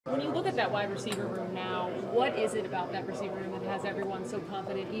When you look at that wide receiver room now, what is it about that receiver room that has everyone so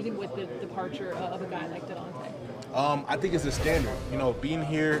confident, even with the departure of a guy like Devontae? I think it's a standard. Being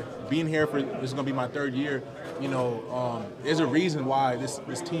here for this is gonna be my third year. There's a reason why this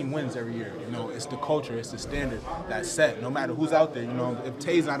team wins every year. It's the culture, it's the standard that's set. No matter who's out there. If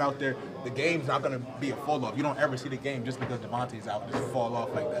Tay's not out there, the game's not gonna be a full off. You don't ever see the game just because Devontae's out just fall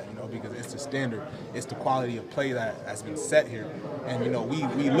off like that. Because it's the standard, it's the quality of play that has been set here. And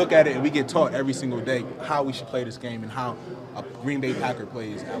we look at it and we get taught every single day how we should play this game and how a Green Bay Packer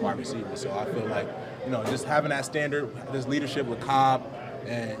plays at wide receiver. So I feel like just having that standard, this leadership with Cobb,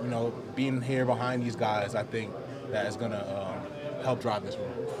 and being here behind these guys, I think that is going to help drive this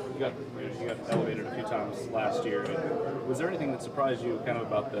room. You got elevated a few times last year. Was there anything that surprised you kind of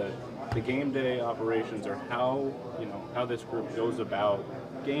about the game day operations, or how this group goes about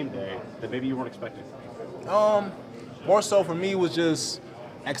game day that maybe you weren't expecting? More so for me was just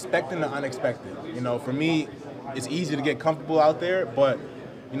expecting the unexpected. For me, it's easy to get comfortable out there, but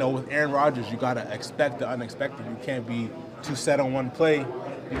with Aaron Rodgers, you gotta expect the unexpected. You can't be too set on one play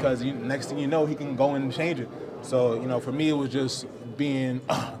because next thing you know, he can go and change it. So for me, it was just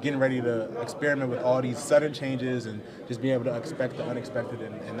getting ready to experiment with all these sudden changes and just being able to expect the unexpected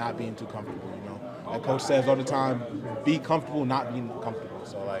and not being too comfortable. Like Coach says all the time, be comfortable, not being comfortable.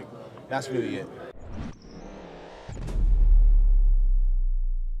 So that's really it.